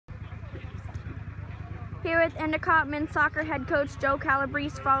Here with Endicott men's soccer head coach Joe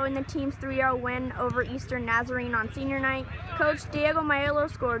Calabrese following the team's 3-0 win over Eastern Nazarene on senior night. Coach, Diego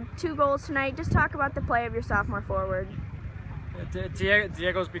Maiolo scored 2 goals tonight. Just talk about the play of your sophomore forward.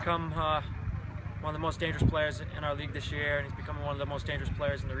 Diego's become one of the most dangerous players in our league this year, and he's become one of the most dangerous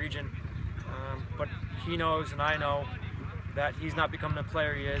players in the region. But he knows, and I know, that he's not becoming the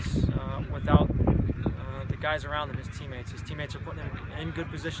player he is without the guys around him, his teammates. His teammates are putting him in good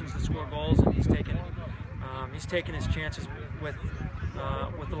positions to score goals, and he's taking his chances with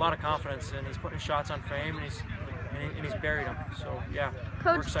a lot of confidence, and he's putting his shots on frame, and he's buried them. So yeah,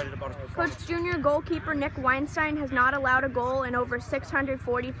 we're excited about his performance. Coach, junior goalkeeper Nick Weinstein has not allowed a goal in over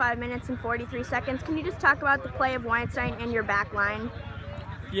 645 minutes and 43 seconds. Can you just talk about the play of Weinstein and your back line?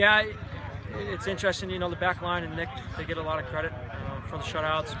 Yeah, it's interesting. You know, the back line and Nick, they get a lot of credit for the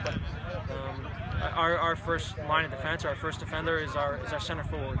shutouts, but our first line of defense, our first defender is our center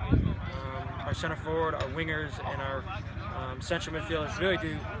forward. Our center forward, our wingers, and our central midfielders really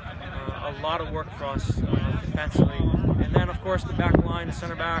do a lot of work for us defensively. And then, of course, the back line, the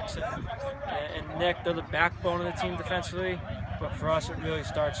center backs, and Nick, they're the backbone of the team defensively. But for us, it really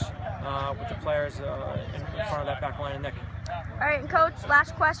starts with the players in front of that back line and Nick. All right, Coach,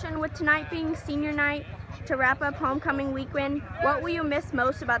 last question. With tonight being senior night to wrap up homecoming weekend, what will you miss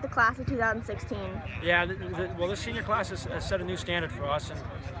most about the class of 2016? Yeah, well, the senior class has set a new standard for us, and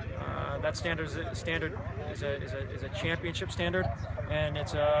that standard is a championship standard, and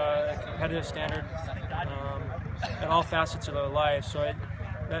it's a competitive standard in all facets of their life. So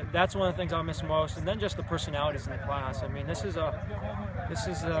that's one of the things I'll miss most, and then just the personalities in the class. I mean, this is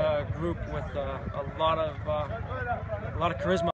a group with a lot of charisma.